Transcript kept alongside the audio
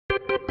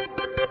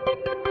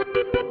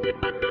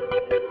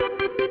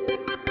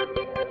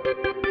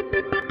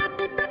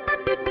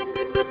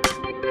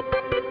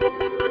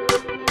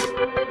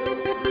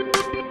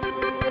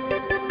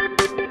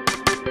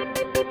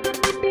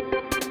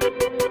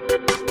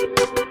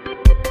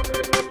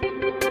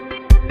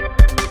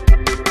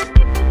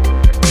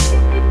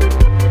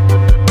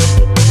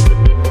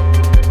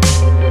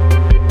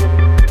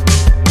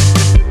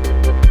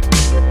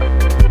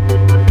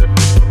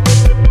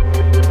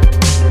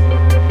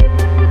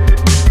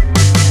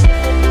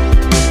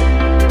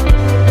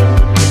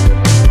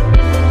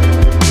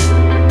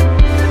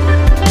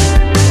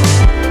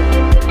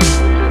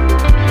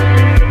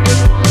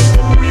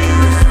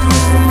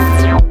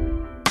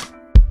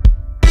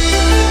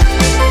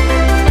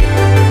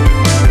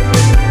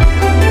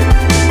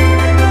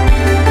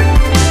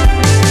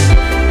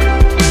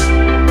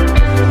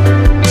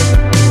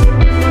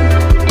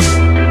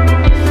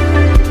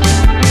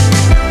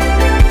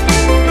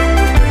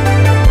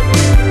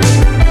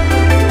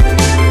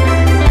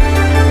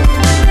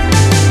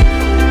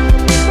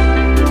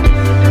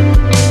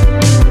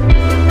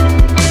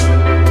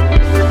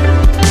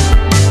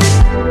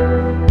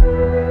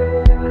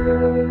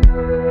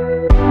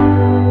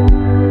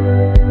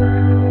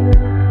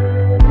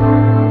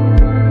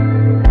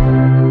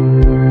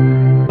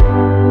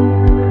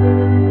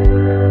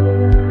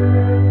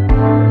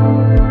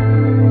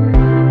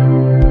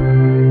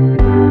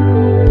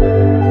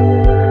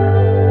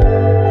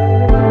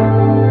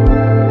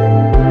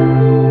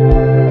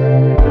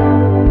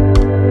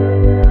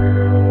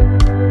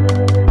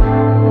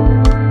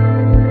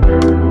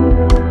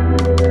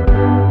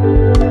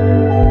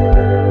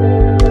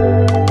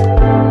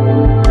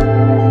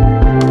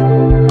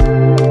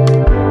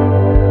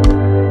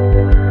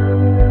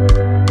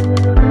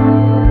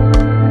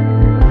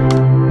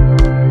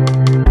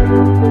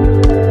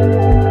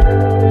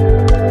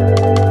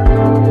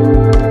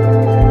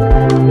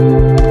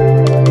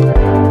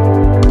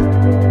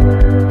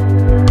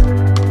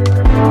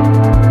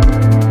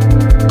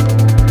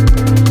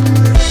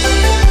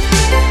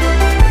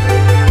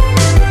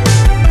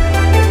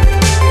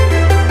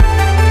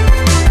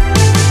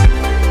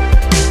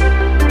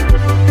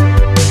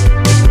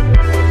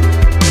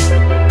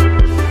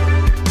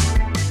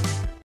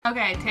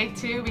Okay, take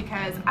two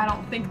because I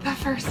don't think the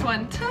first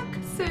one took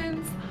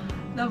since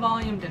the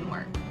volume didn't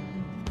work.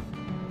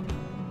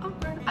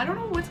 Awkward. I don't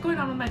know what's going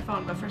on with my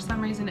phone, but for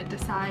some reason it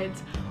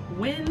decides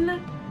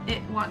when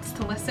it wants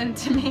to listen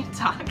to me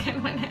talk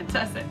and when it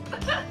doesn't.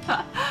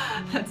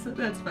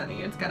 That's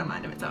funny. It's got a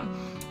mind of its own.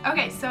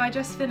 Okay, so I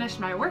just finished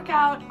my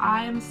workout.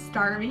 I'm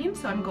starving,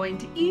 so I'm going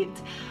to eat.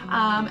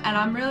 And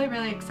I'm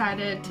really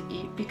excited to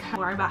eat because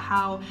more about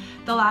how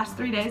the last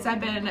 3 days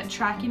I've been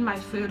tracking my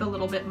food a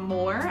little bit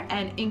more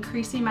and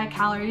increasing my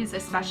calories,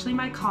 especially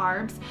my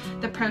carbs.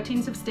 The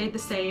proteins have stayed the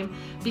same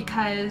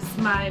because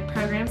my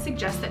program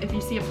suggests that if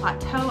you see a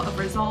plateau of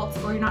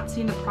results or you're not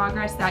seeing the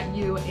progress that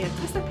you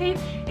anticipate,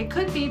 it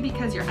could be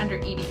because you're under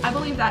eating. I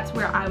believe that's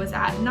where I was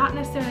at, not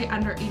necessarily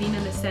under eating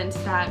in the sense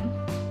that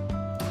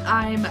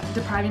I'm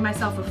depriving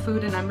myself of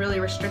food and I'm really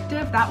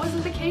restrictive. That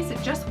wasn't the case.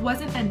 It just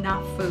wasn't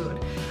enough food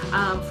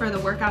for the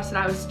workouts that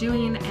I was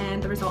doing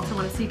and the results I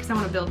want to see because I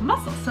want to build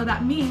muscle. So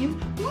that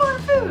means more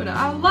food.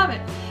 I love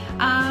it.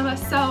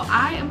 So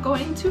I am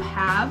going to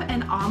have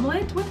an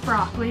omelet with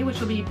broccoli, which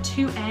will be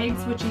 2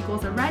 eggs, which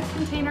equals a red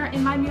container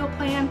in my meal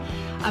plan,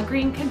 a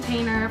green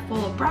container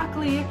full of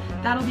broccoli.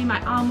 That'll be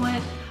my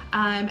omelet.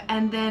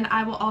 And then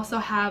I will also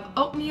have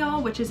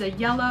oatmeal, which is a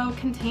yellow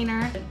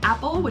container, an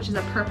apple, which is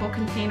a purple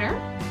container,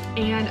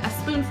 and a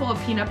spoonful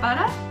of peanut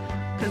butter,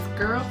 because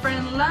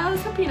girlfriend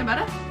loves her peanut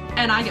butter.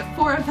 And I get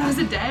 4 of those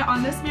a day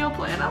on this meal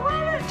plan. I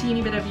love it.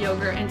 Teeny bit of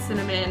yogurt and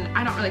cinnamon.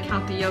 I don't really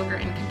count the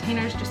yogurt in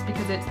containers just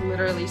because it's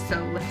literally so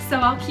lit. So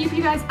I'll keep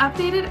you guys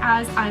updated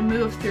as I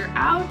move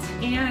throughout.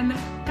 And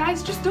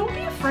guys, just don't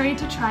be afraid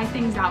to try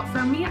things out.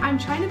 For me, I'm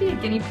trying to be a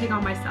guinea pig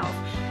on myself.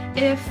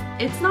 If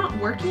it's not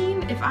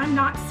working, if I'm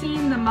not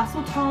seeing the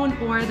muscle tone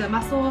or the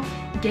muscle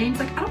gains,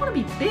 like I don't want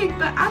to be big,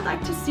 but I'd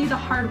like to see the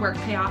hard work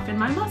pay off in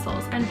my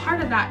muscles. And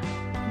part of that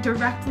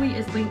directly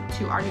is linked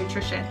to our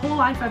nutrition. Whole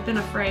life I've been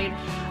afraid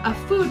of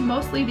food,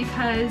 mostly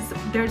because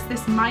there's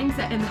this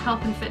mindset in the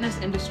health and fitness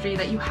industry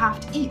that you have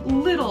to eat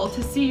little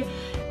to see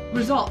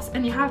results,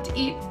 and you have to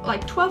eat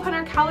like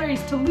 1,200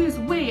 calories to lose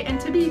weight and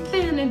to be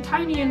thin and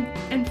tiny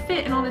and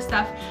fit and all this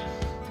stuff.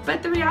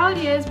 But the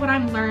reality is, what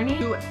I'm learning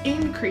to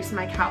increase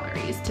my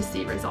calories to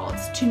see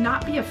results, to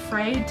not be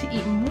afraid to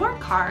eat more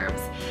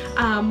carbs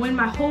when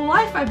my whole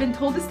life I've been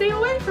told to stay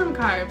away from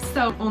carbs.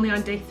 So only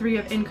on day 3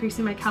 of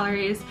increasing my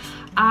calories,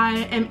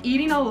 I am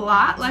eating a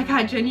lot. Like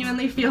I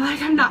genuinely feel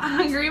like I'm not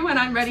hungry when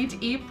I'm ready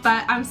to eat,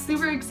 but I'm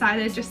super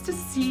excited just to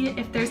see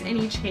if there's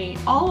any change.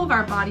 All of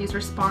our bodies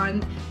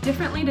respond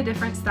differently to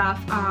different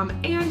stuff,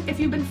 and if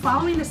you've been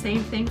following the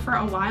same thing for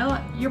a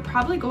while, you're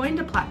probably going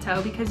to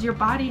plateau because your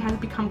body has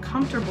become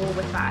comfortable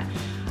with that.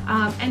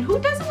 And who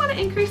doesn't want to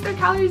increase their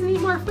calories and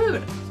eat more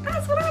food?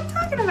 That's what I'm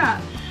talking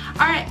about.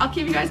 Alright, I'll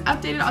keep you guys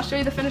updated. I'll show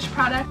you the finished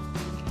product.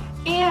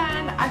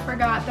 And I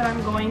forgot that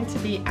I'm going to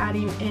be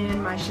adding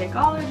in my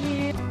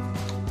Shakeology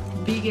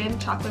vegan,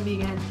 chocolate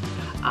vegan,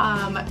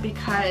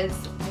 because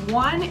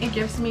one, it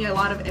gives me a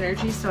lot of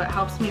energy, so it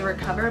helps me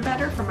recover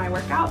better from my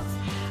workouts.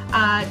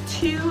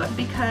 Two,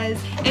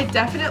 because it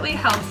definitely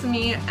helps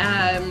me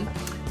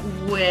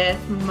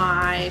with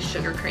my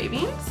sugar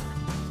cravings,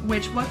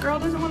 which what girl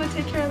doesn't want to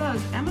take care of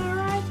those? Am I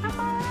right? Am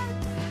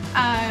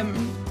I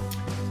right?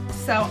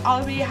 So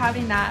I'll be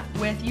having that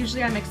with,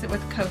 usually I mix it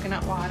with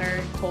coconut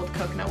water, cold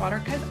coconut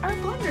water, because our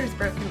blender is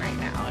broken right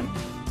now.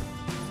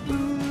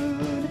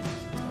 Food,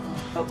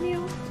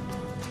 oatmeal,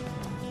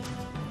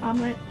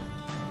 omelet,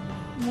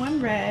 one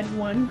red,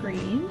 one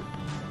green,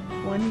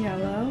 one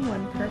yellow,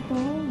 one purple,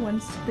 one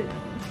spoon.